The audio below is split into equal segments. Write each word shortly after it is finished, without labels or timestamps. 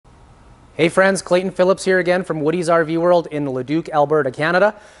Hey friends, Clayton Phillips here again from Woody's RV World in Leduc, Alberta,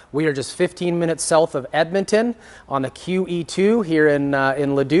 Canada. We are just 15 minutes south of Edmonton on the QE2 here in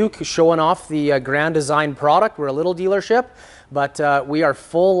Leduc, showing off the Grand Design product. We're a little dealership, but we are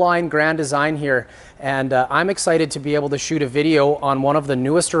full line Grand Design here. And I'm excited to be able to shoot a video on one of the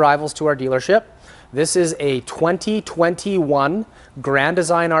newest arrivals to our dealership. This is a 2021 Grand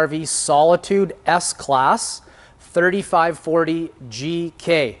Design RV Solitude S-Class 3540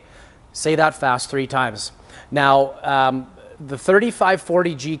 GK. Say that fast 3 times. Now, the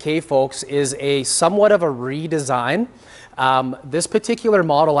 3540 GK, folks, is a somewhat of a redesign. This particular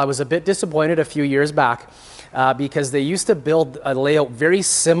model, I was a bit disappointed a few years back because they used to build a layout very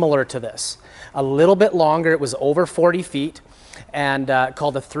similar to this. A little bit longer, it was over 40 feet, and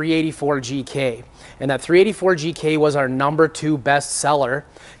called the 384 GK. And that 384 GK was our #2 best seller.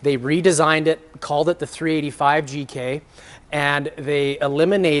 They redesigned it, called it the 385 GK, and they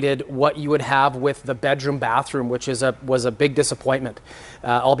eliminated what you would have with the bedroom bathroom, which was a big disappointment,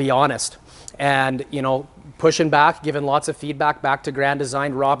 I'll be honest. And, you know, pushing back, giving lots of feedback back to Grand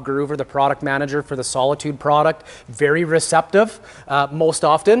Design. Rob Groover, the product manager for the Solitude product, very receptive most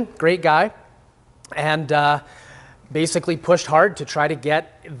often, great guy. And basically pushed hard to try to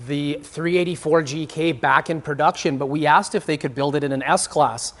get the 384 GK back in production, but we asked if they could build it in an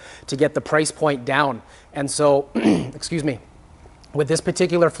S-Class to get the price point down. And so, excuse me, with this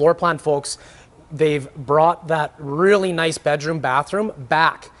particular floor plan, folks, they've brought that really nice bedroom bathroom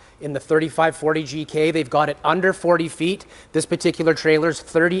back in the 3540 GK. They've got it under 40 feet. This particular trailer is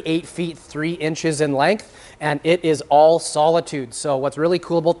 38 feet 3 inches in length, and it is all Solitude. So what's really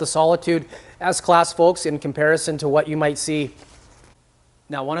cool about the Solitude S-Class, folks, in comparison to what you might see.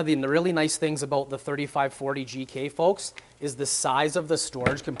 Now, one of the really nice things about the 3540 GK, folks, is the size of the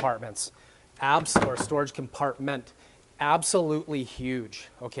storage compartments. Storage compartment. Absolutely huge,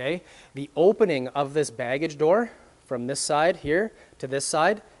 okay? The opening of this baggage door from this side here to this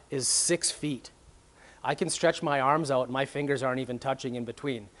side is 6 feet. I can stretch my arms out and my fingers aren't even touching in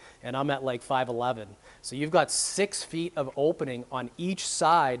between, and I'm at like 5'11". So you've got 6 feet of opening on each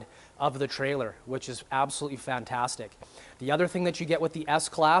side of the trailer, which is absolutely fantastic. The other thing that you get with the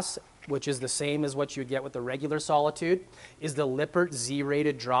S-Class, which is the same as what you would get with the regular Solitude, is the Lippert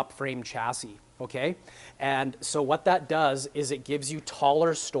Z-rated drop frame chassis, okay? And so what that does is it gives you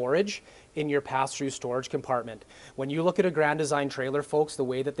taller storage in your pass-through storage compartment. When you look at a Grand Design trailer, folks, the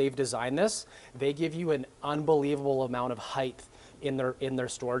way that they've designed this, they give you an unbelievable amount of height in their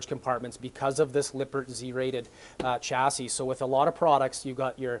storage compartments because of this Lippert Z-rated chassis. So with a lot of products, you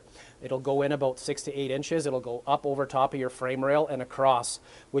got it'll go in about 6 to 8 inches. It'll go up over top of your frame rail and across,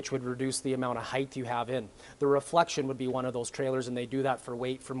 which would reduce the amount of height you have in. The reflection would be one of those trailers, and they do that for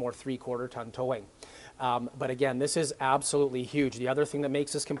weight for more 3/4 ton towing. But again, this is absolutely huge. The other thing that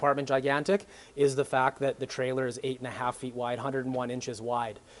makes this compartment gigantic is the fact that the trailer is 8.5 feet wide, 101 inches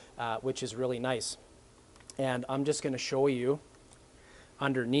wide, which is really nice. And I'm just going to show you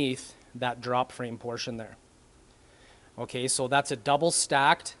underneath that drop frame portion there. Okay, so that's a double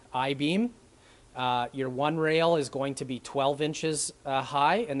stacked I-beam. Your one rail is going to be 12 inches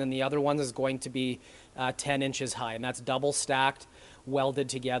high, and then the other one is going to be 10 inches high, and that's double stacked, welded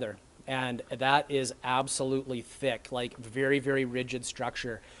together. And that is absolutely thick, like very, very rigid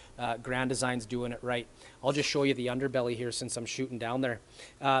structure. Grand Design's doing it right. I'll just show you the underbelly here since I'm shooting down there.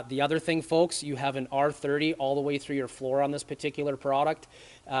 The other thing, folks, you have an R30 all the way through your floor on this particular product.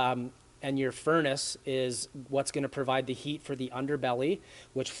 And your furnace is what's going to provide the heat for the underbelly,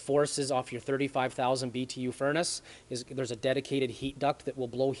 which forces off your 35,000 BTU furnace. There's a dedicated heat duct that will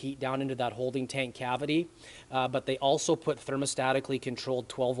blow heat down into that holding tank cavity. But they also put thermostatically controlled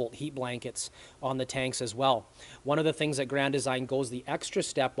 12-volt heat blankets on the tanks as well. One of the things that Grand Design goes the extra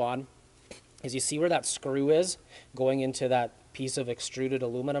step on is, you see where that screw is going into that piece of extruded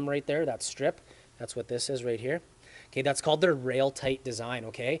aluminum right there, that strip? That's what this is right here. Okay, that's called their rail tight design,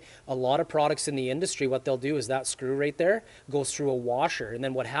 okay? A lot of products in the industry, what they'll do is that screw right there goes through a washer, and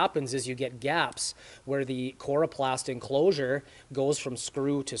then what happens is you get gaps where the coroplast enclosure goes from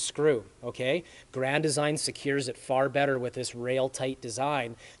screw to screw, okay? Grand Design secures it far better with this rail tight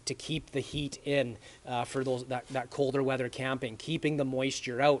design to keep the heat in for that colder weather camping, keeping the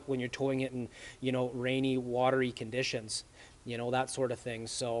moisture out when you're towing it in, you know, rainy, watery conditions, you know, that sort of thing.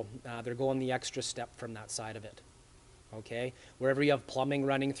 So they're going the extra step from that side of it. Okay, wherever you have plumbing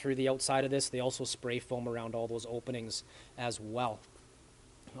running through the outside of this, they also spray foam around all those openings as well.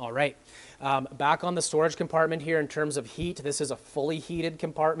 All right, back on the storage compartment here in terms of heat, this is a fully heated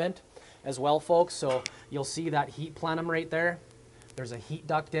compartment as well, folks. So you'll see that heat plenum right there. There's a heat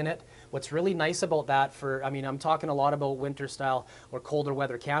duct in it. What's really nice about that I mean, I'm talking a lot about winter style or colder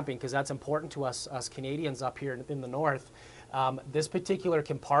weather camping because that's important to us Canadians up here in the north. This particular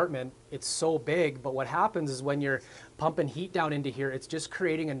compartment, it's so big, but what happens is when you're pumping heat down into here, it's just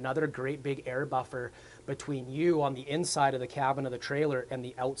creating another great big air buffer between you on the inside of the cabin of the trailer and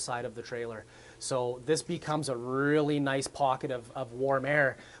the outside of the trailer. So this becomes a really nice pocket of warm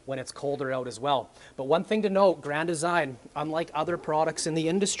air when it's colder out as well. But one thing to note, Grand Design, unlike other products in the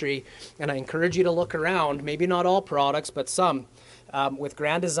industry, and I encourage you to look around, maybe not all products, but some, with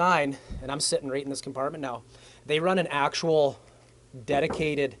Grand Design, and I'm sitting right in this compartment now, they run an actual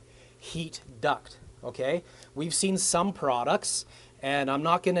dedicated heat duct, okay? We've seen some products, and I'm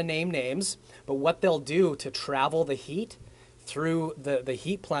not gonna name names, but what they'll do to travel the heat through the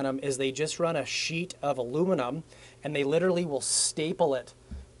heat plenum is they just run a sheet of aluminum and they literally will staple it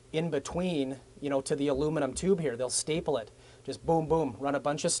in between, you know, to the aluminum tube here. They'll staple it, just boom, boom, run a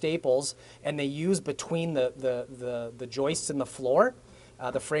bunch of staples, and they use between the joists in the floor,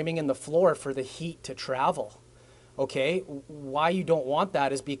 the framing in the floor for the heat to travel. Okay, why you don't want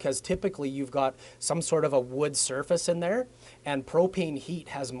that is because typically you've got some sort of a wood surface in there and propane heat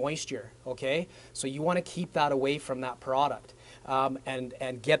has moisture, okay? So you want to keep that away from that product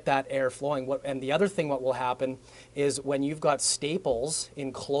and get that air flowing. And the other thing what will happen is when you've got staples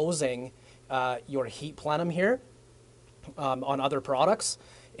enclosing your heat plenum here on other products,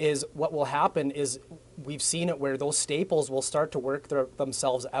 is what will happen is we've seen it where those staples will start to work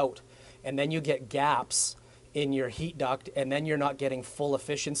themselves out and then you get gaps in your heat duct, and then you're not getting full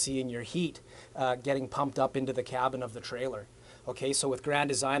efficiency in your heat getting pumped up into the cabin of the trailer. Okay, so with Grand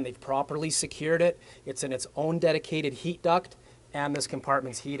Design, they've properly secured it. It's in its own dedicated heat duct, and this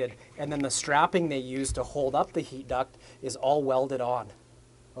compartment's heated. And then the strapping they use to hold up the heat duct is all welded on.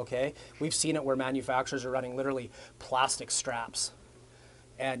 Okay, we've seen it where manufacturers are running literally plastic straps.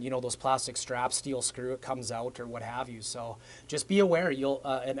 And you know, those plastic straps, steel screw, it comes out or what have you. So just be aware,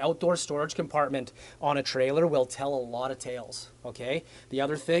 an outdoor storage compartment on a trailer will tell a lot of tales, okay? The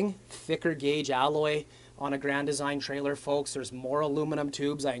other thing, thicker gauge alloy on a Grand Design trailer, folks. There's more aluminum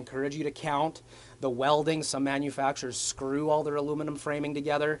tubes. I encourage you to count the welding. Some manufacturers screw all their aluminum framing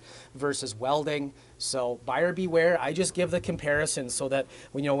together versus welding. So buyer beware. I just give the comparison so that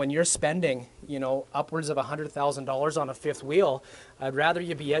when you're spending upwards of $100,000 on a fifth wheel, I'd rather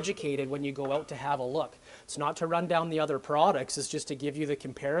you be educated when you go out to have a look. It's not to run down the other products. It's just to give you the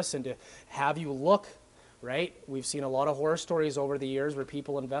comparison to have you look. Right? We've seen a lot of horror stories over the years where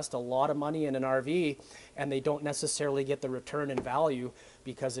people invest a lot of money in an RV and they don't necessarily get the return in value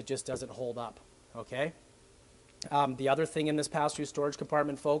because it just doesn't hold up. Okay? The other thing in this pass-through storage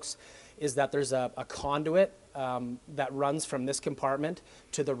compartment, folks, is that there's a conduit that runs from this compartment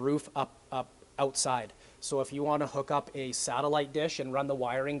to the roof up outside. So if you want to hook up a satellite dish and run the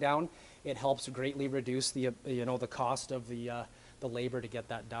wiring down, it helps greatly reduce the the cost of the labor to get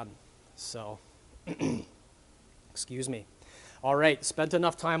that done. So. Excuse me. All right, spent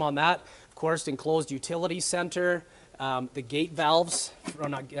enough time on that. Of course, enclosed utility center, the gate valves,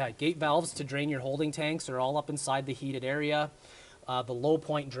 gate valves to drain your holding tanks are all up inside the heated area. The low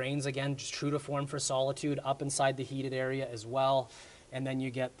point drains, again, just true to form for Solitude, up inside the heated area as well. And then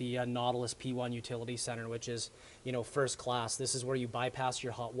you get the Nautilus P1 utility center, which is, first class. This is where you bypass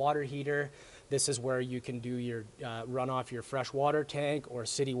your hot water heater. This is where you can do your run off your fresh water tank or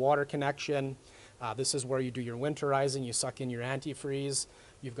city water connection. This is where you do your winterizing. You suck in your antifreeze.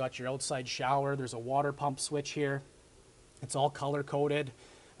 You've got your outside shower. There's a water pump switch here. It's all color coded.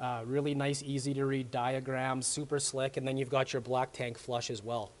 Really nice, easy to read diagrams, super slick. And then you've got your black tank flush as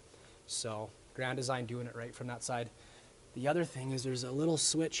well. So Grand Design doing it right from that side. The other thing is there's a little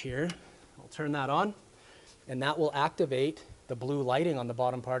switch here. I'll turn that on, and that will activate the blue lighting on the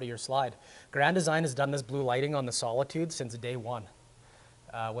bottom part of your slide. Grand Design has done this blue lighting on the Solitude since day one.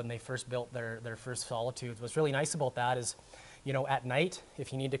 When they first built their first Solitudes. What's really nice about that is, at night,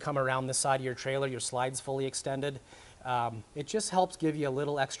 if you need to come around this side of your trailer, your slide's fully extended, it just helps give you a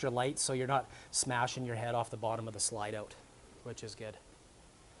little extra light so you're not smashing your head off the bottom of the slide out, which is good.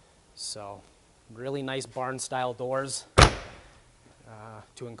 So, really nice barn-style doors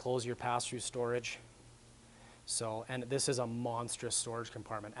to enclose your pass-through storage. So, and this is a monstrous storage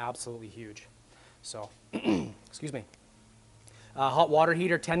compartment, absolutely huge. So, excuse me. Hot water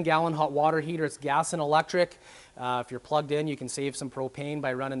heater, 10-gallon hot water heater. It's gas and electric. If you're plugged in, you can save some propane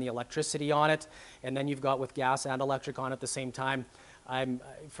by running the electricity on it. And then you've got with gas and electric on at the same time.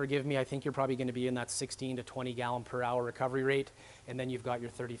 Forgive me, I think you're probably going to be in that 16 to 20 gallon per hour recovery rate. And then you've got your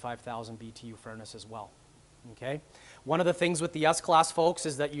 35,000 BTU furnace as well. Okay. One of the things with the S-Class, folks,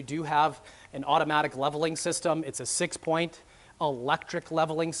 is that you do have an automatic leveling system. It's a 6-point electric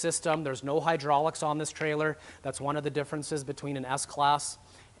leveling system. There's no hydraulics on this trailer. That's one of the differences between an S-Class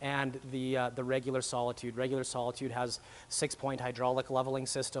and the regular Solitude. Regular Solitude has 6-point hydraulic leveling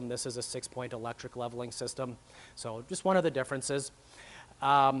system. This is a 6-point electric leveling system. So just one of the differences.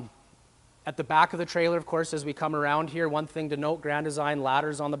 At the back of the trailer, of course, as we come around here, one thing to note, Grand Design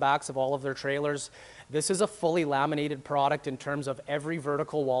ladders on the backs of all of their trailers. This is a fully laminated product in terms of every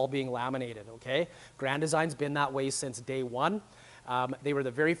vertical wall being laminated, okay? Grand Design's been that way since day one. They were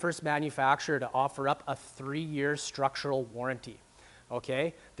the very first manufacturer to offer up a 3-year structural warranty.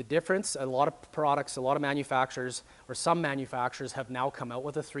 Okay, the difference, a lot of products, a lot of manufacturers, or some manufacturers have now come out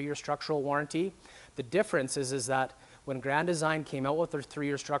with a 3-year structural warranty. The difference is that when Grand Design came out with their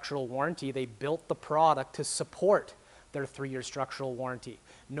 3-year structural warranty, they built the product to support their 3-year structural warranty.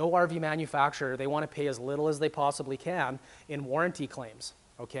 No RV manufacturer, they want to pay as little as they possibly can in warranty claims,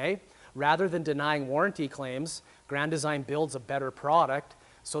 okay? Rather than denying warranty claims, Grand Design builds a better product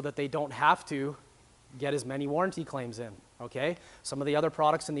so that they don't have to get as many warranty claims in, okay? Some of the other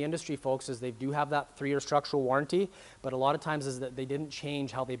products in the industry, folks, is they do have that 3-year structural warranty, but a lot of times is that they didn't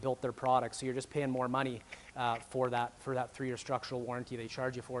change how they built their product, so you're just paying more money for that 3-year structural warranty. They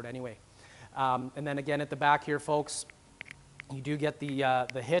charge you for it anyway. And then again at the back here, folks, you do get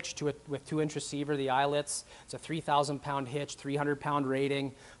the hitch with 2-inch receiver, the eyelets. It's a 3,000-pound hitch, 300-pound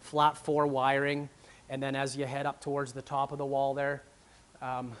rating, flat 4 wiring, and then as you head up towards the top of the wall there,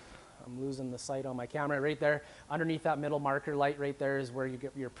 I'm losing the sight on my camera right there. Underneath that middle marker light right there is where you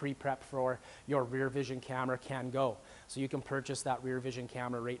get your pre-prep for your rear vision camera can go. So you can purchase that rear vision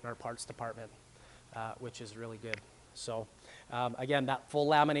camera right in our parts department, which is really good. So again, that full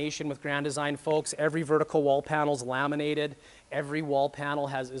lamination with Grand Design, folks. Every vertical wall panel is laminated. Every wall panel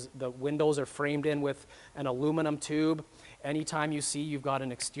the windows are framed in with an aluminum tube. Anytime you see you've got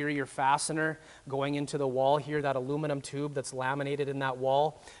an exterior fastener going into the wall here, that aluminum tube that's laminated in that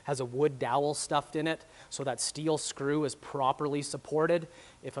wall has a wood dowel stuffed in it, so that steel screw is properly supported.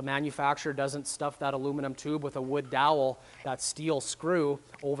 If a manufacturer doesn't stuff that aluminum tube with a wood dowel, that steel screw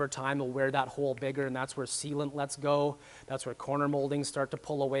over time will wear that hole bigger, and that's where sealant lets go. That's where corner moldings start to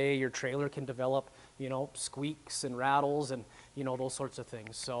pull away. Your trailer can develop, you know, squeaks and rattles and, you know, those sorts of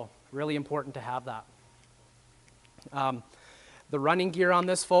things. So really important to have that. The running gear on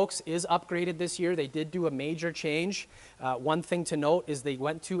this, folks, is upgraded this year. They did do a major change. One thing to note is they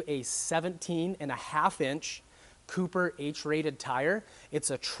went to a 17.5-inch Cooper H-rated tire.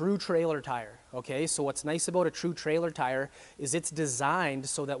 It's a true trailer tire, okay? So what's nice about a true trailer tire is it's designed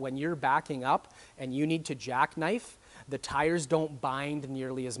so that when you're backing up and you need to jackknife, the tires don't bind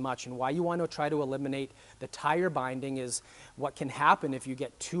nearly as much. And why you want to try to eliminate the tire binding is what can happen if you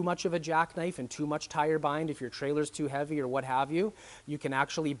get too much of a jackknife and too much tire bind, if your trailer's too heavy or what have you, you can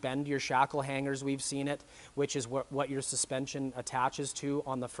actually bend your shackle hangers. We've seen it, which is what your suspension attaches to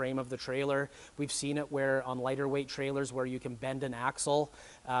on the frame of the trailer. We've seen it where on lighter weight trailers where you can bend an axle,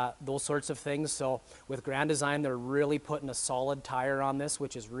 those sorts of things. So with Grand Design, they're really putting a solid tire on this,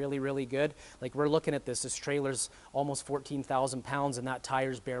 which is really, really good. Like we're looking at this trailer's almost 14,000 pounds and that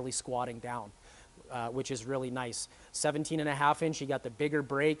tire's barely squatting down, which is really nice. 17.5-inch, you got the bigger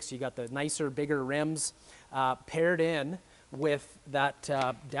brakes, you got the nicer, bigger rims, paired in with that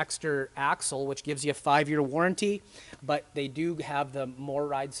Dexter axle, which gives you a 5-year warranty, but they do have the More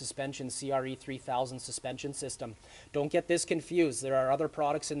Ride Suspension CRE 3000 suspension system. Don't get this confused. There are other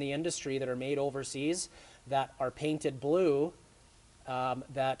products in the industry that are made overseas that are painted blue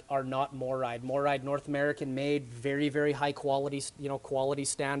that are not More Ride. More Ride, North American made, very, very high quality, you know, quality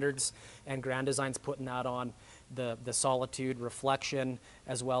standards, and Grand Design's putting that on the Solitude, Reflection,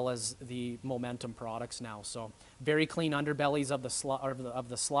 as well as the Momentum products now. So very clean underbellies of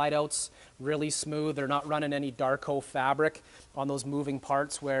the slide outs, really smooth. They're not running any Darko fabric on those moving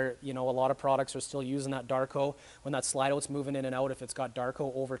parts where, you know, a lot of products are still using that Darko. When that slide out's moving in and out, if it's got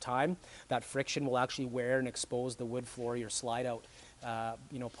Darko over time, that friction will actually wear and expose the wood floor of your slide out.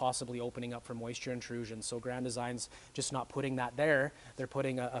 You know, possibly opening up for moisture intrusion. So Grand Design's just not putting that there. They're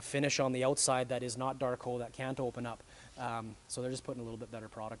putting a finish on the outside that is not Darko, that can't open up. So they're just putting a little bit better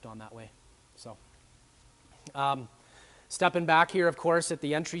product on that way. So stepping back here, of course, at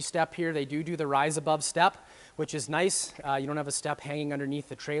the entry step here, they do the rise above step, which is nice. You don't have a step hanging underneath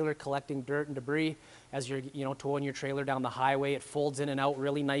the trailer collecting dirt and debris as you're, you know, towing your trailer down the highway. It folds in and out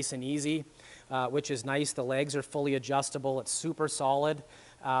really nice and easy. Which is nice. The legs are fully adjustable. It's super solid.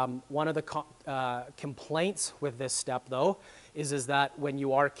 One of the complaints with this step, though, is that when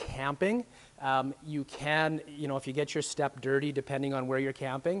you are camping, you can, you know, if you get your step dirty, depending on where you're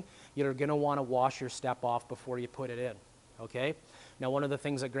camping, you're going to want to wash your step off before you put it in. okay? Now, one of the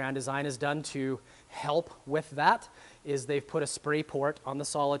things that Grand Design has done to help with that is they've put a spray port on the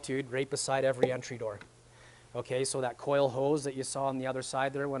Solitude right beside every entry door. Okay, so that coil hose that you saw on the other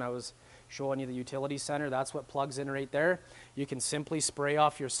side there when I was showing you the utility center, that's what plugs in right there. You can simply spray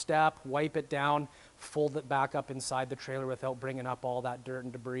off your step, wipe it down, fold it back up inside the trailer without bringing up all that dirt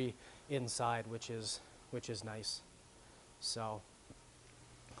and debris inside, which is nice. So,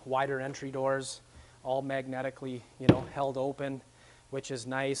 wider entry doors, all magnetically, you know, held open, which is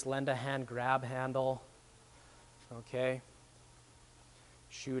nice. Lend a hand grab handle, okay.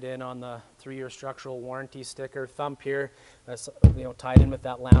 Shoot in on the 3-year structural warranty sticker. Thump here, that's, you know, tied in with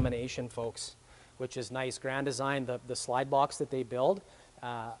that lamination, folks, which is nice. Grand Design, the slide box that they build,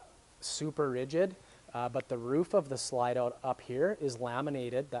 super rigid, but the roof of the slide out up here is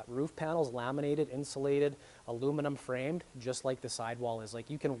laminated. That roof panel is laminated, insulated, aluminum framed, just like the sidewall is. Like,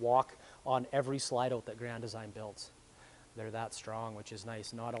 you can walk on every slide out that Grand Design builds. They're that strong, which is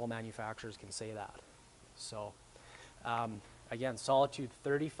nice. Not all manufacturers can say that. So, again, Solitude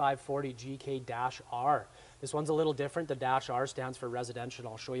 3540 GK-R. This one's a little different. The -R stands for residential.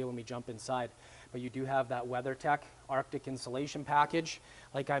 I'll show you when we jump inside. But you do have that WeatherTech Arctic insulation package.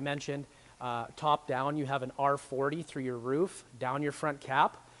 Like I mentioned, top down, you have an R40 through your roof, down your front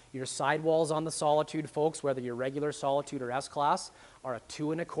cap. Your sidewalls on the Solitude, folks, whether you're regular Solitude or S-Class, are a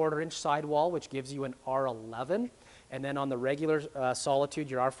 2¼ inch sidewall, which gives you an R11. And then on the regular Solitude,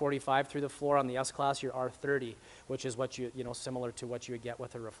 your R45 through the floor. On the S-Class, your R30, which is what you know, similar to what you would get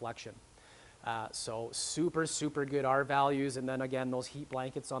with a reflection. So super, super good R values. And then again, those heat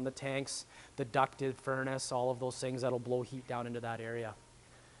blankets on the tanks, the ducted furnace, all of those things that'll blow heat down into that area.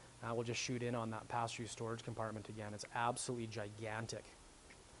 We'll just shoot in on that pass-through storage compartment again. It's absolutely gigantic.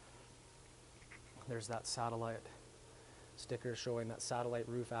 There's that satellite sticker showing that satellite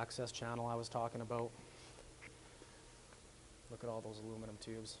roof access channel I was talking about. Look at all those aluminum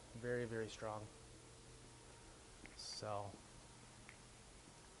tubes. Very, very strong. So,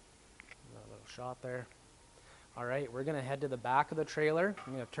 a little shot there. All right, we're gonna head to the back of the trailer.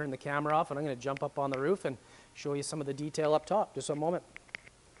 I'm gonna turn the camera off and I'm gonna jump up on the roof and show you some of the detail up top. Just a moment.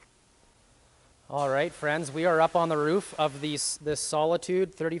 All right, friends, we are up on the roof of this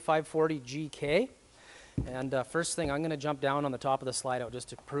Solitude 3540 GK. And first thing, I'm gonna jump down on the top of the slide out just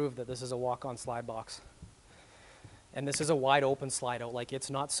to prove that this is a walk-on slide box. And this is a wide open slide out. Like, it's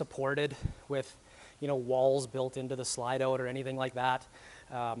not supported with, you know, walls built into the slide out or anything like that.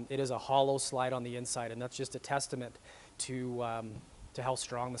 It is a hollow slide on the inside, and that's just a testament to how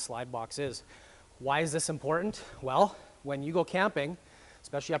strong the slide box is. Why is this important? Well, when you go camping,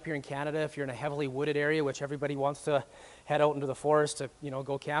 especially up here in Canada, if you're in a heavily wooded area, which everybody wants to head out into the forest to, you know,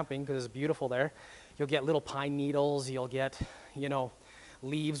 go camping because it's beautiful there, you'll get little pine needles, you'll get, you know,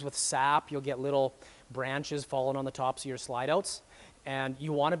 leaves with sap, you'll get little branches falling on the tops of your slide outs, and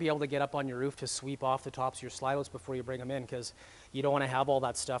you want to be able to get up on your roof to sweep off the tops of your slide outs before you bring them in, because you don't want to have all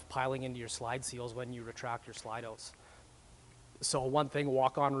that stuff piling into your slide seals when you retract your slide outs. So one thing,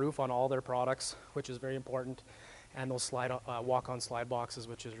 walk-on roof on all their products, which is very important, and those walk-on slide boxes,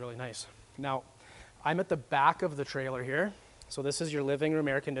 which is really nice. Now, I'm at the back of the trailer here. So this is your living room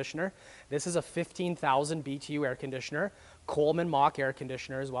air conditioner. This is a 15,000 BTU air conditioner, Coleman Mach air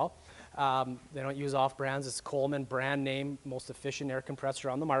conditioner as well. They don't use off-brands. It's Coleman, brand name, most efficient air compressor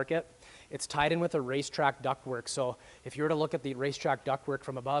on the market. It's tied in with a racetrack ductwork. So if you were to look at the racetrack ductwork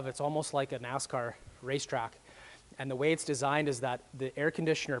from above, it's almost like a NASCAR racetrack. And the way it's designed is that the air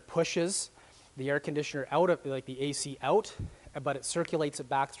conditioner pushes the air conditioner out of, like the AC out, but it circulates it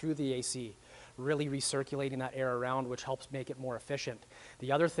back through the AC, really recirculating that air around, which helps make it more efficient.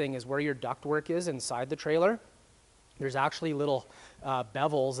 The other thing is where your ductwork is inside the trailer, there's actually little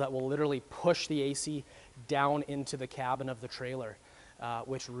bevels that will literally push the AC down into the cabin of the trailer,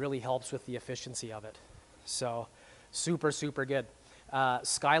 which really helps with the efficiency of it. So super, super good.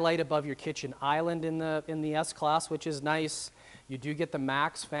 Skylight above your kitchen island in the S-Class, which is nice. You do get the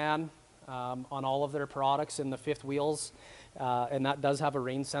Max fan on all of their products in the fifth wheels, and that does have a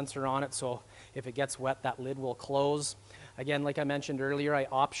rain sensor on it, so if it gets wet, that lid will close. Again, like I mentioned earlier, I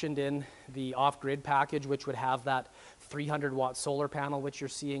optioned in the off-grid package, which would have that 300-watt solar panel, which you're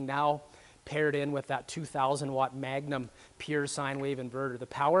seeing now, paired in with that 2,000-watt Magnum pure sine wave inverter. The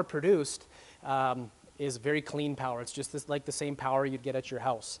power produced is very clean power. It's just like the same power you'd get at your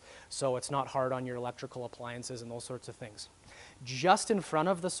house, so it's not hard on your electrical appliances and those sorts of things. Just in front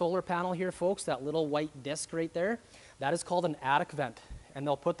of the solar panel here, folks, that little white disc right there, that is called an attic vent, and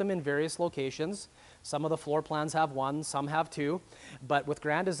they'll put them in various locations. Some of the floor plans have one, some have two, but with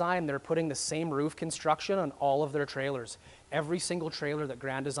Grand Design, they're putting the same roof construction on all of their trailers. every single trailer that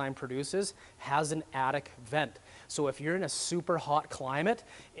Grand Design produces has an attic vent. So if you're in a super hot climate,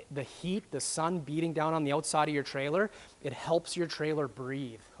 the heat, the sun beating down on the outside of your trailer, it helps your trailer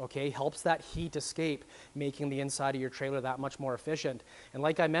breathe, okay? Helps that heat escape, making the inside of your trailer that much more efficient. And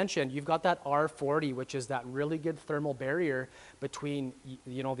like I mentioned, you've got that R40, which is that really good thermal barrier between,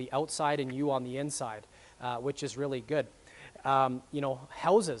 you know, the outside and you on the inside, which is really good. You know,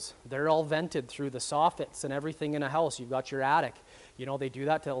 houses, they're all vented through the soffits and everything in a house. You've got your attic. You know, they do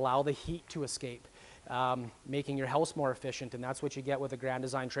that to allow the heat to escape, making your house more efficient, and that's what you get with a Grand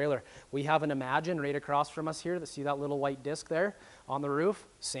Design trailer. We have an Imagine right across from us here. See that little white disc there on the roof?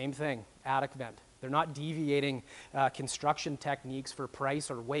 Same thing, attic vent. They're not deviating construction techniques for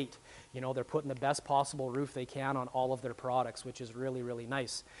price or weight. You know, they're putting the best possible roof they can on all of their products, which is really, really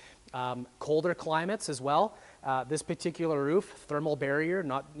nice. Colder climates as well. This particular roof, thermal barrier,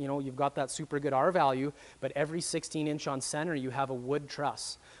 not, you know, you've got that super good R value, but every 16-inch on center, you have a wood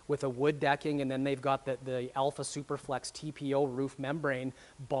truss with a wood decking, and then they've got the Alpha Superflex TPO roof membrane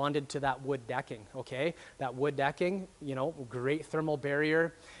bonded to that wood decking, okay? That wood decking, you know, great thermal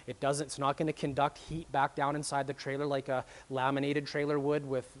barrier. It's not going to conduct heat back down inside the trailer like a laminated trailer would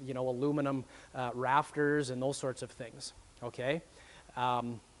with, you know, aluminum rafters and those sorts of things, okay?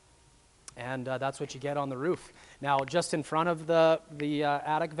 And that's what you get on the roof. Now, just in front of the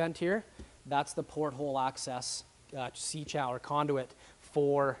attic vent here, that's the porthole access C-channel or conduit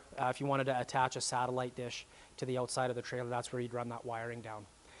for if you wanted to attach a satellite dish to the outside of the trailer. That's where you'd run that wiring down.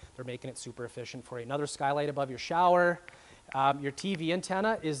 They're making it super efficient for you. Another skylight above your shower. Your TV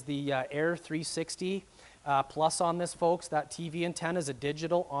antenna is the Air 360 plus on this, folks. That TV antenna is a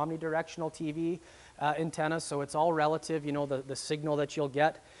digital omnidirectional TV antenna, so it's all relative. You know, the signal that you'll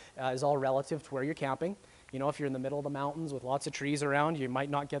get is all relative to where you're camping. You know, if you're in the middle of the mountains with lots of trees around, you might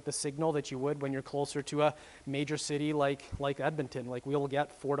not get the signal that you would when you're closer to a major city like Edmonton. Like, we'll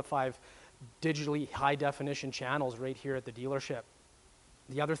get 4 to 5 digitally high definition channels right here at the dealership.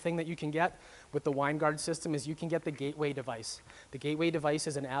 The other thing that you can get with the WineGuard system is you can get the gateway device. The gateway device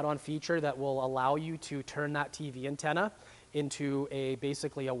is an add-on feature that will allow you to turn that TV antenna into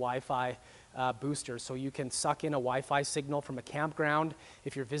basically a Wi-Fi booster. So you can suck in a Wi-Fi signal from a campground.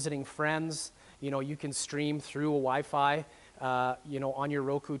 If you're visiting friends, you know, you can stream through a Wi-Fi, you know, on your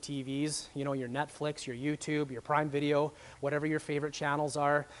Roku TVs, you know, your Netflix, your YouTube, your Prime Video, whatever your favorite channels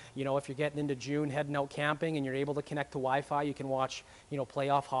are. You know, if you're getting into June, heading out camping and you're able to connect to Wi-Fi, you can watch, you know,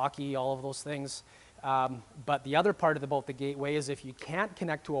 playoff hockey, all of those things. But the other part about the gateway is if you can't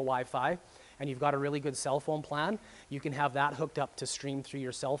connect to a Wi-Fi and you've got a really good cell phone plan, you can have that hooked up to stream through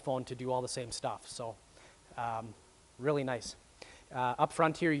your cell phone to do all the same stuff. So really nice. Up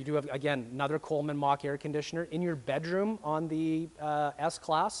front here, you do have, again, another Coleman Mach air conditioner. In your bedroom on the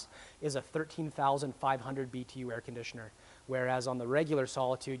S-Class is a 13,500 BTU air conditioner, whereas on the regular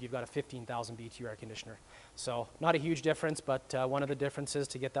Solitude, you've got a 15,000 BTU air conditioner. So not a huge difference, but one of the differences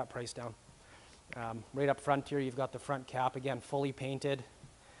to get that price down. Right up front here, you've got the front cap, again, fully painted.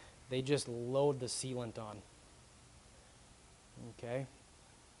 They just load the sealant on. Okay.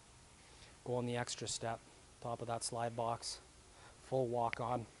 Going the extra step, top of that slide box. Full walk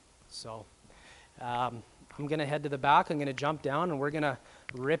on. So I'm going to head to the back. I'm going to jump down and we're going to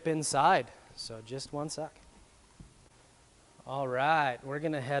rip inside. So just one sec. All right, we're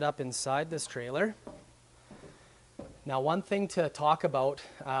going to head up inside this trailer. Now, one thing to talk about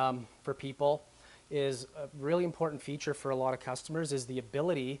for people is a really important feature for a lot of customers is the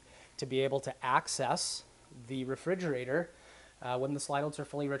ability to be able to access the refrigerator when the slide outs are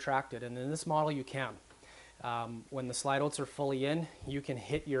fully retracted. And in this model, you can. When the slide outs are fully in, you can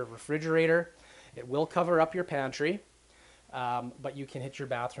hit your refrigerator. It will cover up your pantry, but you can hit your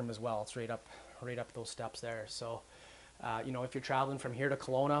bathroom as well. It's right up those steps there. So, you know, if you're traveling from here to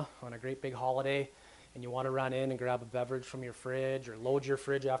Kelowna on a great big holiday and you want to run in and grab a beverage from your fridge or load your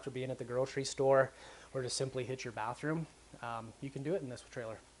fridge after being at the grocery store or just simply hit your bathroom, you can do it in this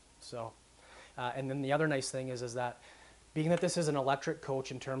trailer. So, and then the other nice thing is that being that this is an electric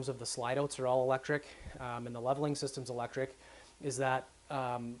coach in terms of the slide outs are all electric and the leveling system's electric, is that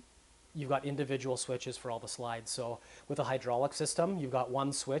you've got individual switches for all the slides. So with a hydraulic system, you've got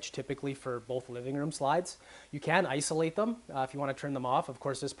one switch typically for both living room slides. You can isolate them if you want to turn them off. Of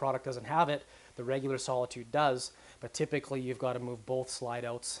course, this product doesn't have it. The regular Solitude does, but typically you've got to move both slide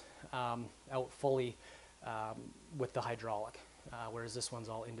outs out fully with the hydraulic. Whereas this one's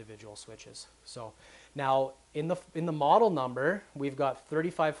all individual switches. So now in the model number, we've got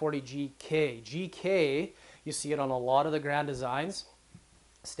 3540GK. GK, you see it on a lot of the Grand Designs,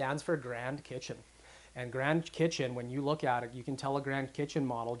 stands for Grand Kitchen. And Grand Kitchen, when you look at it, you can tell a Grand Kitchen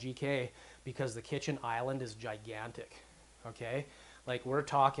model, GK, because the kitchen island is gigantic. Okay, like we're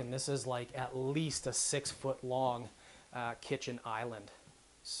talking, this is like at least a 6 foot long kitchen island.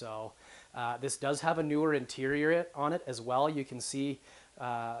 So this does have a newer interior on it as well. You can see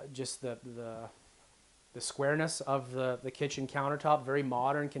just the squareness of the kitchen countertop, very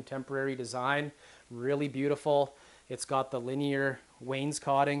modern, contemporary design, really beautiful. It's got the linear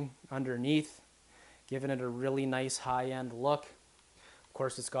wainscoting underneath, giving it a really nice high-end look. Of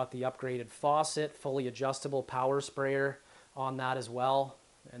course, it's got the upgraded faucet, fully adjustable power sprayer on that as well.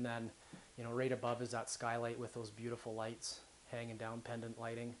 And then, you know, right above is that skylight with those beautiful lights hanging down, pendant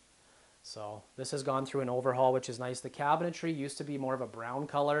lighting. So this has gone through an overhaul, which is nice. The cabinetry used to be more of a brown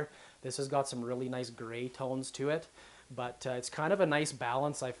color. This has got some really nice gray tones to it, but it's kind of a nice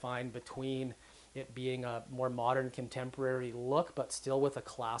balance, I find, between it being a more modern contemporary look, but still with a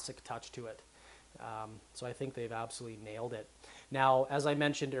classic touch to it. So I think they've absolutely nailed it. Now, as I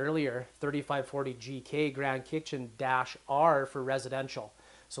mentioned earlier, 3540 GK Grand Kitchen -R for residential.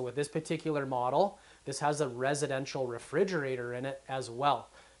 So with this particular model, this has a residential refrigerator in it as well.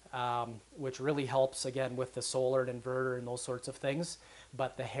 Which really helps, again, with the solar and inverter and those sorts of things.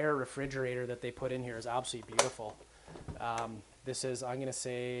 But the hair refrigerator that they put in here is absolutely beautiful. This is, I'm going to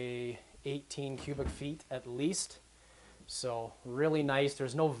say, 18 cubic feet at least. So really nice.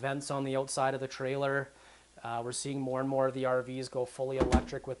 There's no vents on the outside of the trailer. We're seeing more and more of the RVs go fully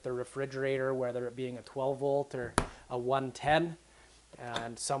electric with the refrigerator, whether it being a 12 volt or a 110.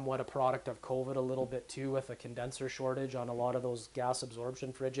 And somewhat a product of COVID a little bit too, with a condenser shortage on a lot of those gas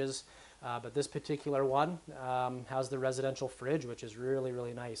absorption fridges. But this particular one has the residential fridge, which is really,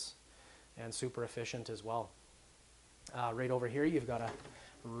 really nice and super efficient as well. Right over here, you've got a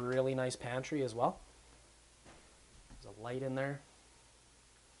really nice pantry as well. There's a light in there,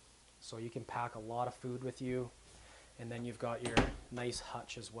 so you can pack a lot of food with you. And then you've got your nice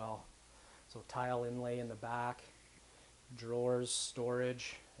hutch as well. So tile inlay in the back, drawers,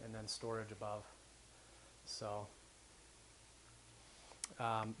 storage, and then storage above. So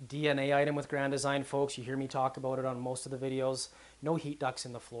DNA item with Grand Design, folks. You hear me talk about it on most of the videos. No heat ducts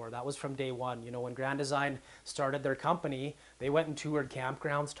in the floor. That was from day one. You know, when Grand Design started their company, they went and toured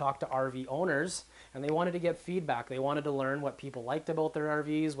campgrounds, talked to RV owners, and they wanted to get feedback. They wanted to learn what people liked about their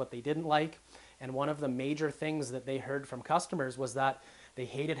RVs, what they didn't like. And one of the major things that they heard from customers was that they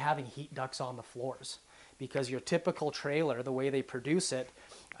hated having heat ducts on the floors. Because your typical trailer, the way they produce it,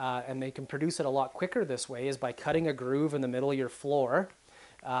 and they can produce it a lot quicker this way, is by cutting a groove in the middle of your floor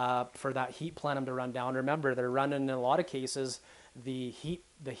for that heat plenum to run down. Remember, they're running, in a lot of cases, the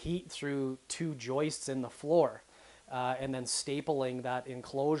heat through two joists in the floor, and then stapling that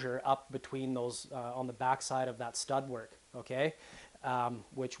enclosure up between those on the back side of that stud work, okay?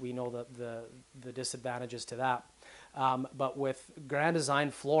 Which we know the disadvantages to that. But with Grand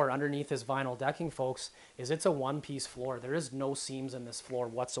Design floor, underneath this vinyl decking, folks, it's a one-piece floor. There is no seams in this floor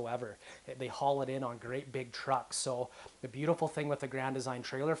whatsoever. They haul it in on great big trucks. So the beautiful thing with the Grand Design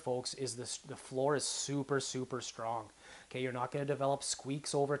trailer, folks, is the floor is super, super strong. Okay, you're not going to develop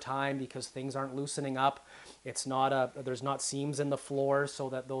squeaks over time because things aren't loosening up. It's not there's not seams in the floor, so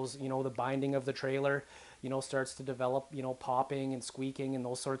that those, you know, the binding of the trailer, you know, starts to develop, you know, popping and squeaking and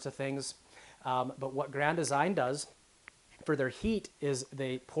those sorts of things. But what Grand Design does for their heat is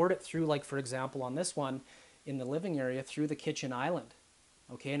they poured it through, like for example on this one in the living area, through the kitchen island,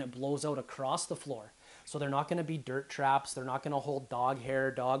 okay, and it blows out across the floor. So they're not going to be dirt traps. They're not going to hold dog hair,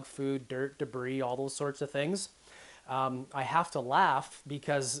 dog food, dirt, debris, all those sorts of things. I have to laugh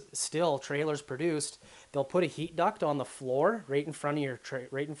because still trailers produced, they'll put a heat duct on the floor right in front of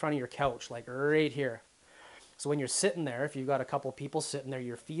your couch, like right here. So when you're sitting there, if you've got a couple people sitting there,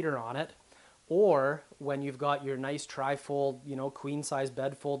 your feet are on it. Or when you've got your nice tri-fold, you know, queen size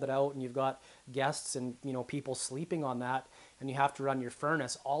bed folded out, and you've got guests and, you know, people sleeping on that, and you have to run your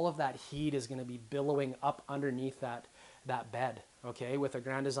furnace, all of that heat is going to be billowing up underneath that bed. Okay, with a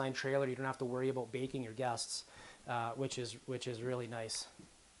Grand Design trailer, you don't have to worry about baking your guests, which is really nice.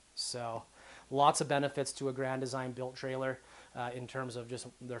 So lots of benefits to a Grand Design built trailer in terms of just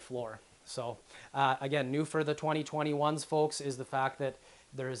their floor. So again, new for the 2021s, folks, is the fact that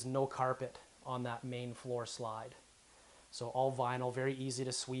there is no carpet on that main floor slide. So all vinyl, very easy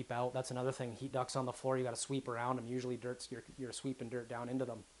to sweep out. That's another thing. Heat ducts on the floor, you got to sweep around them. Usually you're sweeping dirt down into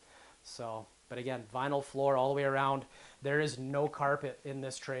them. So, but again, vinyl floor all the way around. There is no carpet in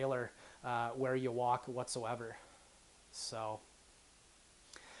this trailer where you walk whatsoever. So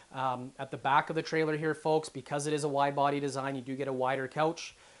at the back of the trailer here, folks, because it is a wide body design, you do get a wider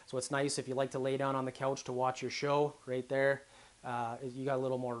couch. So it's nice if you like to lay down on the couch to watch your show right there. You got a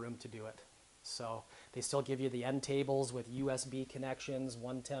little more room to do it. So they still give you the end tables with USB connections,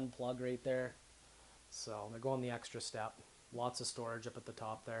 110 plug right there. So they're going the extra step. Lots of storage up at the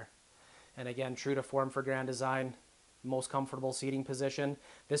top there. And again, true to form for Grand Design, most comfortable seating position.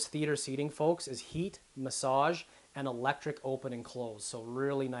 This theater seating, folks, is heat, massage, and electric open and close. So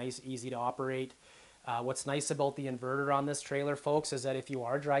really nice, easy to operate. What's nice about the inverter on this trailer, folks, is that if you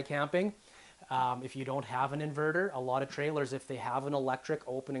are dry camping, if you don't have an inverter, a lot of trailers, if they have an electric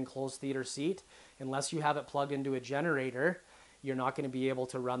open and closed theater seat, unless you have it plugged into a generator, you're not going to be able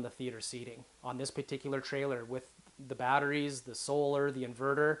to run the theater seating. On this particular trailer, with the batteries, the solar, the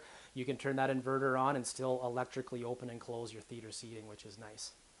inverter, you can turn that inverter on and still electrically open and close your theater seating, which is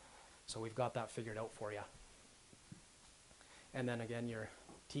nice. So we've got that figured out for you. And then again, your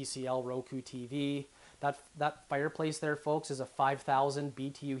TCL Roku TV. That Fireplace there, folks, is a 5,000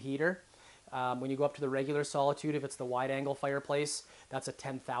 BTU heater. When you go up to the regular Solitude, if it's the wide angle Fireplace, that's a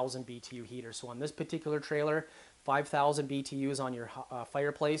 10,000 BTU heater. So on this particular trailer, 5,000 BTUs on your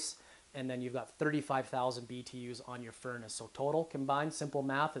Fireplace, and then you've got 35,000 BTUs on your furnace. So total combined, simple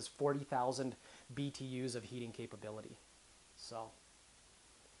math, is 40,000 BTUs of heating capability. So,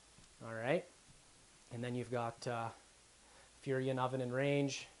 all right. And then you've got Furion oven and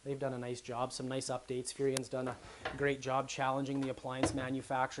range. They've done a nice job, some nice updates. Furion's done a great job challenging the appliance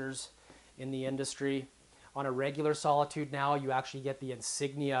manufacturers in the industry. On a regular Solitude now, you actually get the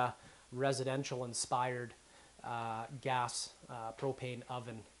Insignia residential inspired gas propane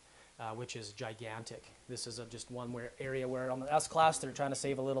oven, which is gigantic. This is just one area where on the S-Class they're trying to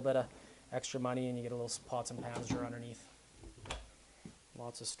save a little bit of extra money, and you get a little pots and pans drawer underneath.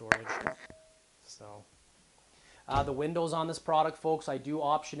 Lots of storage. So the windows on this product, folks, I do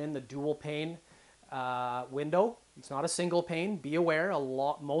option in the dual pane window. It's not a single pane. Be aware,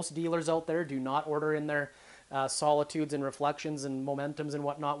 most dealers out there do not order in their Solitudes and Reflections and Momentums and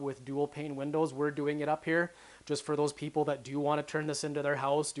whatnot with dual pane windows. We're doing it up here just for those people that do want to turn this into their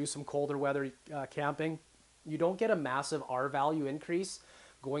house, do some colder weather camping. You don't get a massive R value increase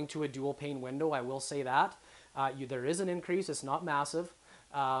going to a dual pane window, I will say that. There is an increase, it's not massive,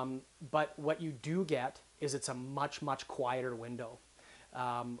 but what you do get is it's a much, much quieter window,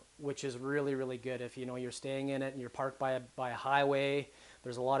 which is really, really good. If you know you're staying in it and you're parked by a highway,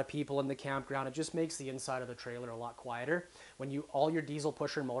 there's a lot of people in the campground, it just makes the inside of the trailer a lot quieter. When all your diesel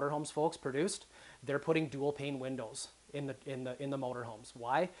pusher motorhomes, folks, produced, they're putting dual pane windows in the motorhomes.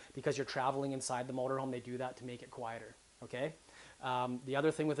 Why? Because you're traveling inside the motorhome. They do that to make it quieter. Okay. The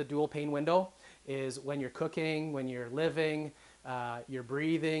other thing with a dual pane window is when you're cooking, when you're living, you're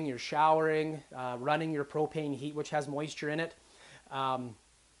breathing, you're showering, running your propane heat, which has moisture in it.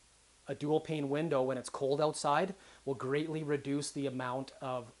 A dual pane window, when it's cold outside, will greatly reduce the amount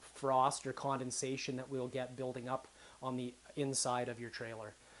of frost or condensation that we'll get building up on the inside of your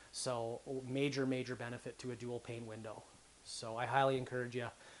trailer. So major, major benefit to a dual pane window. So I highly encourage you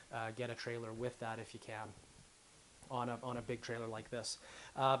get a trailer with that if you can on a big trailer like this.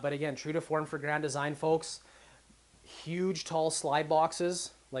 But again, true to form for Grand Design, folks, huge tall slide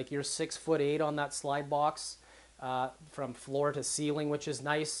boxes, like you're 6'8" on that slide box from floor to ceiling, which is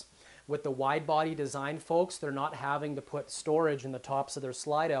nice. With the wide body design, folks, they're not having to put storage in the tops of their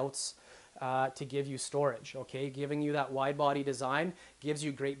slide outs to give you storage, okay? Giving you that wide body design gives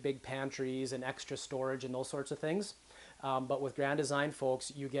you great big pantries and extra storage and those sorts of things. But with Grand Design,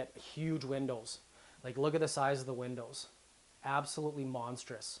 folks, you get huge windows. Like, look at the size of the windows. Absolutely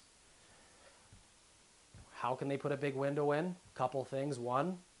monstrous. How can they put a big window in? Couple things.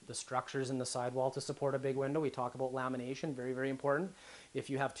 One, the structures in the sidewall to support a big window. We talk about lamination, very, very important.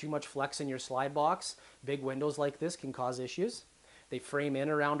 If you have too much flex in your slide box, big windows like this can cause issues. They frame in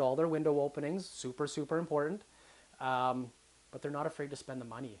around all their window openings, super, super important. But they're not afraid to spend the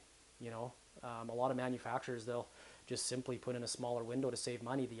money, you know. A lot of manufacturers, they'll just simply put in a smaller window to save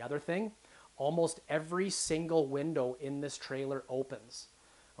money. The other thing, almost every single window in this trailer opens.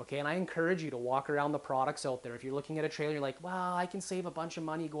 Okay, and I encourage you to walk around the products out there. If you're looking at a trailer, you're like, wow, I can save a bunch of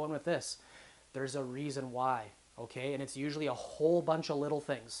money going with this. There's a reason why, okay? And it's usually a whole bunch of little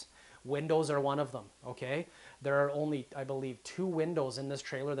things. Windows are one of them, okay? There are only, I believe, 2 windows in this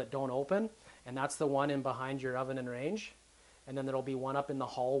trailer that don't open, and that's the one in behind your oven and range. And then there'll be one up in the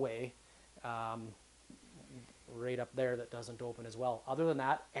hallway right up there that doesn't open as well. Other than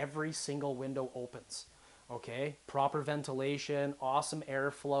that, every single window opens. Okay, proper ventilation, awesome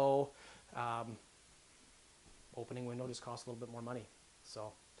airflow. Opening window just costs a little bit more money.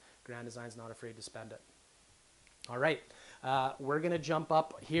 So Grand Design's not afraid to spend it. All right, we're gonna jump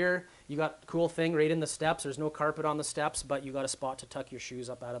up here. You got a cool thing right in the steps. There's no carpet on the steps, but you got a spot to tuck your shoes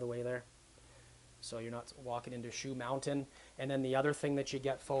up out of the way there. So you're not walking into shoe mountain. And then the other thing that you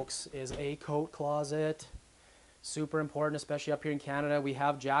get, folks, is a coat closet. Super important, especially up here in Canada. We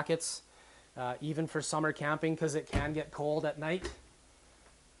have jackets. even for summer camping, because it can get cold at night.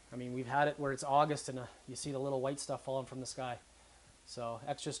 I mean, we've had it where it's August and you see the little white stuff falling from the sky. So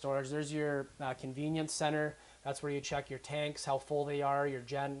extra storage. There's your convenience center. That's where you check your tanks, how full they are, your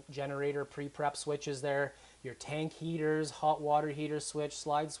generator pre-prep switches there, your tank heaters, hot water heater switch,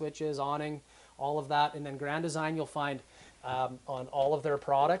 slide switches, awning, all of that. And then Grand Design, you'll find on all of their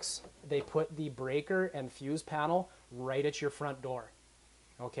products, they put the breaker and fuse panel right at your front door.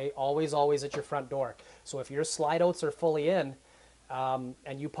 Okay, always, always at your front door. So if your slide outs are fully in,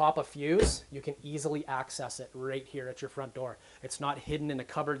 and you pop a fuse, you can easily access it right here at your front door. It's not hidden in a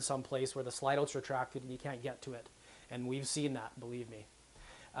cupboard someplace where the slide out's retracted and you can't get to it. And we've seen that, believe me.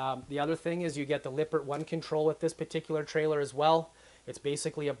 The other thing is you get the Lippert One control with this particular trailer as well. It's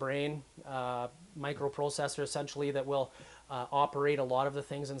basically a brain microprocessor essentially that will operate a lot of the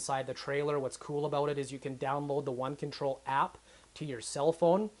things inside the trailer. What's cool about it is you can download the One Control app to your cell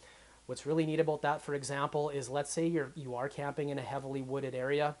phone. What's really neat about that, for example, is let's say you are camping in a heavily wooded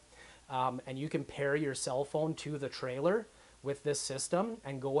area, and you can pair your cell phone to the trailer with this system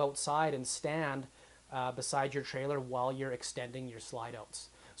and go outside and stand beside your trailer while you're extending your slide outs.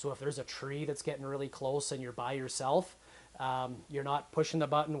 So if there's a tree that's getting really close and you're by yourself, you're not pushing the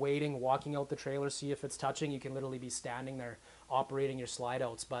button, waiting, walking out the trailer, see if it's touching. You can literally be standing there operating your slide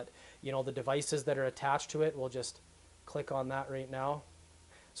outs. But you know, the devices that are attached to it, we'll just click on that right now.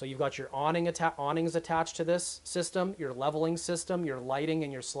 So you've got your awnings attached to this system, your leveling system, your lighting,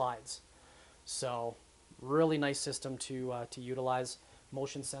 and your slides. So really nice system to utilize.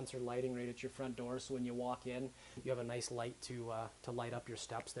 Motion sensor lighting right at your front door, so when you walk in, you have a nice light to light up your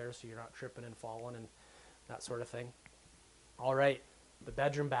steps there, so you're not tripping and falling and that sort of thing. All right, the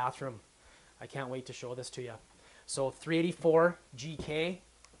bedroom bathroom. I can't wait to show this to you. So 384 GK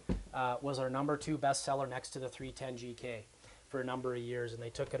was our #2 bestseller next to the 310 GK. For a number of years, and they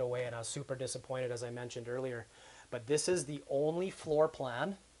took it away, and I was super disappointed, as I mentioned earlier. But this is the only floor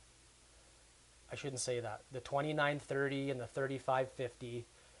plan, I shouldn't say that, the 2930 and the 3550,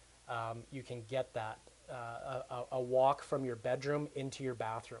 you can get that, a walk from your bedroom into your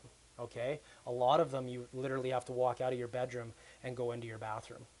bathroom, okay? A lot of them, you literally have to walk out of your bedroom and go into your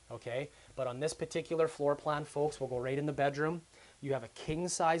bathroom, okay? But on this particular floor plan, folks, we'll go right in the bedroom. You have a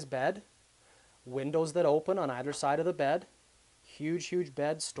king-size bed, windows that open on either side of the bed, huge, huge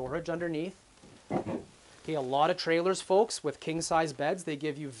bed, storage underneath. Okay, a lot of trailers, folks, with king-size beds, they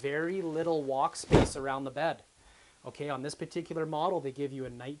give you very little walk space around the bed. Okay, on this particular model, they give you a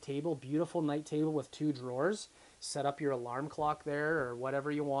night table, beautiful night table with 2 drawers. Set up your alarm clock there or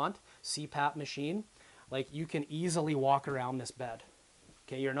whatever you want, CPAP machine. Like, you can easily walk around this bed.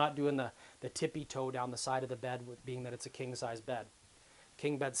 Okay, you're not doing the tippy toe down the side of the bed, with being that it's a king-size bed.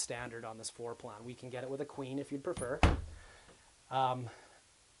 King bed standard on this floor plan. We can get it with a queen if you'd prefer.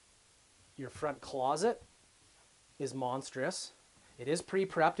 Your front closet is monstrous. It is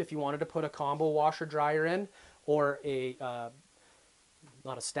pre-prepped if you wanted to put a combo washer dryer in, or a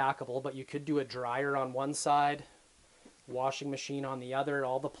not a stackable, but you could do a dryer on one side, washing machine on the other.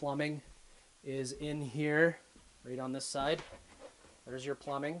 All the plumbing is in here, right on this side. There's your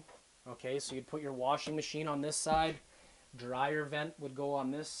plumbing. Okay, so you'd put your washing machine on this side, dryer vent would go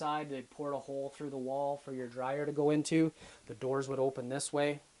on this side. They'd pour a hole through the wall for your dryer to go into. The doors would open this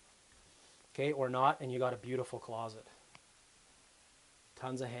way, okay, or not, and you got a beautiful closet.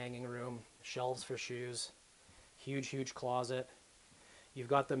 Tons of hanging room, shelves for shoes, huge, huge closet. You've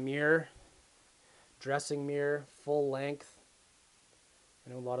got the mirror, dressing mirror, full length.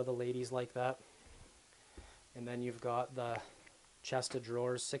 I know a lot of the ladies like that. And then you've got the chest of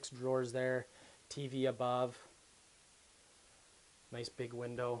drawers, 6 drawers there, TV above. Nice big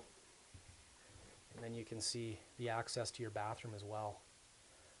window, and then you can see the access to your bathroom as well.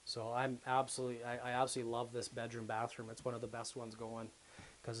 So I absolutely love this bedroom bathroom. It's one of the best ones going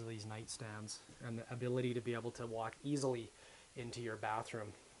because of these nightstands and the ability to be able to walk easily into your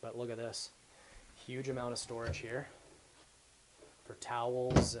bathroom. But look at this, huge amount of storage here for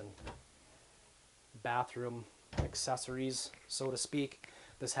towels and bathroom accessories, so to speak.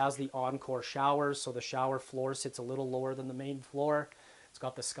 This has the Encore showers, so the shower floor sits a little lower than the main floor. It's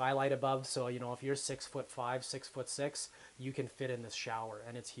got the skylight above, so you know, if you're 6'5", 6'6", you can fit in this shower,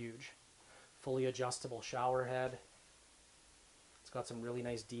 and it's huge. Fully adjustable shower head. It's got some really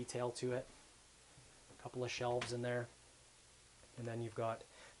nice detail to it. A couple of shelves in there. And then you've got,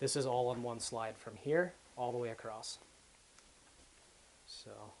 this is all on one slide from here all the way across. So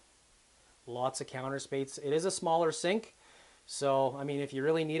lots of counter space. It is a smaller sink. So, I mean, if you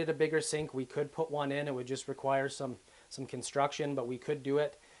really needed a bigger sink, we could put one in. It would just require some construction, but we could do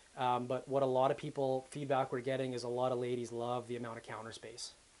it. But what a lot of people, feedback we're getting is a lot of ladies love the amount of counter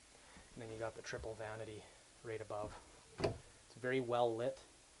space. And then you got the triple vanity right above. It's very well lit.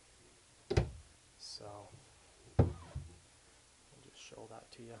 So I'll just show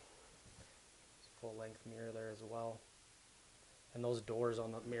that to you. Full length mirror there as well. And those doors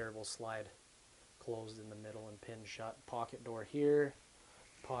on the mirror will slide closed in the middle and pin shut. Pocket door here,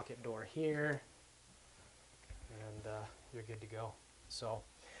 pocket door here, and you're good to go. So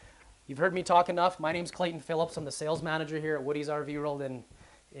you've heard me talk enough. My name's Clayton Phillips. I'm the sales manager here at Woody's RV World in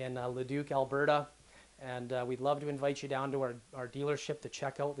Leduc, Alberta. And we'd love to invite you down to our dealership to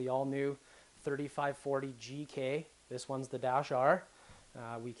check out the all-new 3540 GK. This one's the Dash R.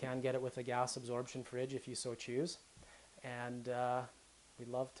 We can get it with a gas absorption fridge if you so choose. And we'd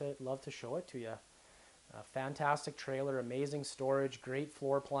love to show it to you. Fantastic trailer, amazing storage, great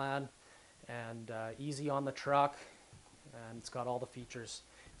floor plan, and easy on the truck. And it's got all the features.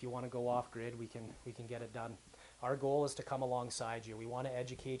 If you want to go off grid, we can get it done. Our goal is to come alongside you. We want to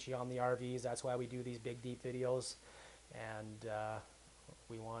educate you on the RVs. That's why we do these big, deep videos. And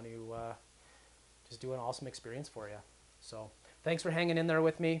we want to just do an awesome experience for you. So thanks for hanging in there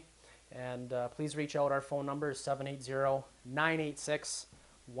with me. And please reach out. Our phone number is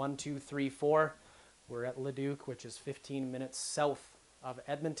 780-986-1234. We're at Leduc, which is 15 minutes south of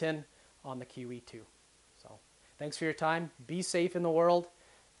Edmonton on the QE2. So thanks for your time. Be safe in the world,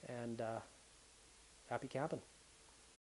 and happy camping.